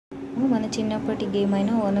మన చిన్నప్పటి గేమ్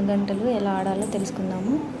అయిన ఓనగంటలు ఎలా ఆడాలో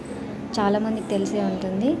తెలుసుకుందాము. చాలామందికి తెలిసే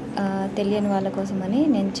ఉంటుంది, తెలియని వాళ్ళ కోసమని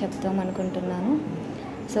నేను చెప్తాం అనుకుంటున్నాను.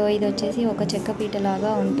 సో ఇది వచ్చేసి ఒక చెక్క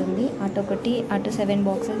పీటలాగా ఉంటుంది. అటు 7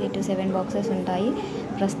 బాక్సెస్, ఇటు 7 బాక్సెస్ ఉంటాయి.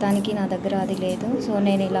 ప్రస్తుతానికి నా దగ్గర అది లేదు. సో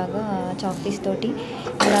నేను ఇలాగా చాక్ పీస్ తోటి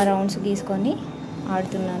ఇలా రౌండ్స్ గీసుకొని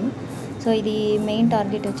ఆడుతున్నాను. సో ఇది మెయిన్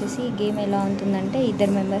టార్గెట్ వచ్చేసి గేమ్ ఎలా ఉంటుందంటే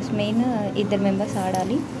ఇద్దరు మెంబర్స్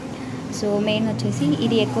ఆడాలి. సో మెయిన్ వచ్చేసి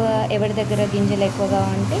ఇది ఎవరి దగ్గర గింజలు ఎక్కువగా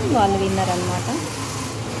ఉంటే వాళ్ళు విన్నర్ అనమాట.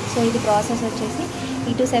 సో ఇది ప్రాసెస్ వచ్చేసి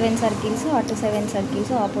ఇటు 7 సర్కిల్స్, అటు 7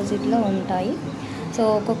 సర్కిల్స్ ఆపోజిట్లో ఉంటాయి. సో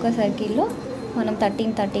ఒక్కొక్క సర్కిల్లో మనం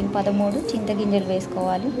 13 చింతగింజలు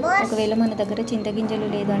వేసుకోవాలి. ఒకవేళ మన దగ్గర చింతగింజలు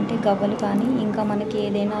లేదంటే గవ్వలు కానీ ఇంకా మనకి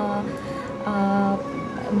ఏదైనా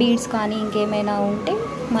బీడ్స్ కానీ ఇంకేమైనా ఉంటే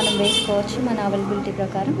మనం వేసుకోవచ్చు మన అవైలబిలిటీ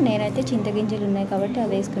ప్రకారం. నేనైతే చింతగింజలు ఉన్నాయి కాబట్టి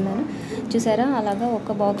అవి వేసుకున్నాను. చూసారా, అలాగా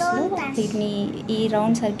ఒక బాక్స్లో వీటిని ఈ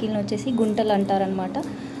రౌండ్ సర్కిల్ని వచ్చేసి గుంటలు అంటారనమాట.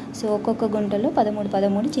 సో ఒక్కొక్క గుంటలో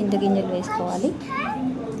 13 చింతగింజలు వేసుకోవాలి.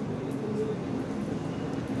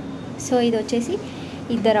 సో ఇది వచ్చేసి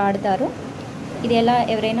ఇద్దరు ఆడతారు. ఇది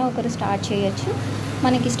ఎవరైనా ఒకరు స్టార్ట్ చేయొచ్చు.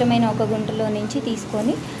 మనకి ఇష్టమైన ఒక గుంటలో నుంచి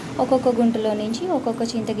తీసుకొని ఒక్కొక్క గుంటలో నుంచి ఒక్కొక్క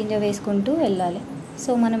చింతగింజ వేసుకుంటూ వెళ్ళాలి.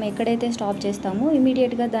 సో మనం ఎక్కడైతే స్టాప్ చేస్తామో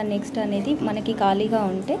ఇమీడియట్గా దాని నెక్స్ట్ అనేది మనకి ఖాళీగా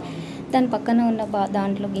ఉంటే దాని పక్కన ఉన్న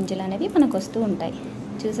దాంట్లో గింజలు అనేవి మనకు వస్తూ ఉంటాయి.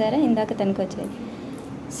 చూసారా, ఇందాక తనకు వచ్చాయి.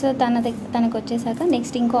 సో తనకు వచ్చేసాక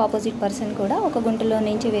నెక్స్ట్ ఇంకో ఆపోజిట్ పర్సన్ కూడా ఒక గుంటలో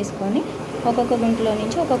నుంచి వేసుకొని ఒక్కొక్క గుంటలో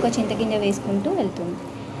నుంచి ఒక్కొక్క చింతగింజ వేసుకుంటూ వెళ్తుంది.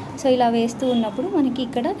 సో ఇలా వేస్తూ ఉన్నప్పుడు మనకి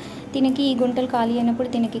ఇక్కడ తినకి ఈ గుంటలు ఖాళీ అయినప్పుడు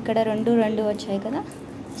తినకి ఇక్కడ 2 వచ్చాయి కదా.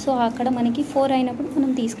 సో అక్కడ మనకి 4 అయినప్పుడు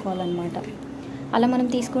మనం తీసుకోవాలన్నమాట. అలా మనం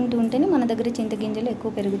తీసుకుంటూ ఉంటేనే మన దగ్గర చింతగింజలు ఎక్కువ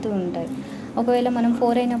పెరుగుతూ ఉంటాయి. ఒకవేళ మనం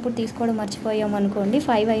 4 అయినప్పుడు తీసుకోవడం మర్చిపోయాం అనుకోండి,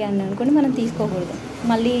 5 అయ్యాను అనుకోండి, మనం తీసుకోకూడదు.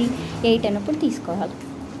 మళ్ళీ 8 అయినప్పుడు తీసుకోవాలి.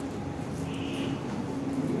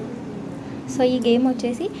 సో ఈ గేమ్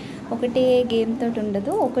వచ్చేసి ఒకటే గేమ్ తోటి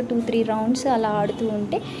ఉండదు. ఒక 2-3 రౌండ్స్ అలా ఆడుతూ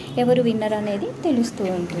ఉంటే ఎవరు విన్నర్ అనేది తెలుస్తూ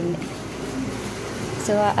ఉంటుంది.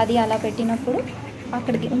 సో అది అలా పెట్టినప్పుడు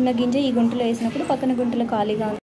అక్కడికి ఉన్న గింజ ఈ గుంటలో వేసినప్పుడు పక్కన గుంటలో ఖాళీగా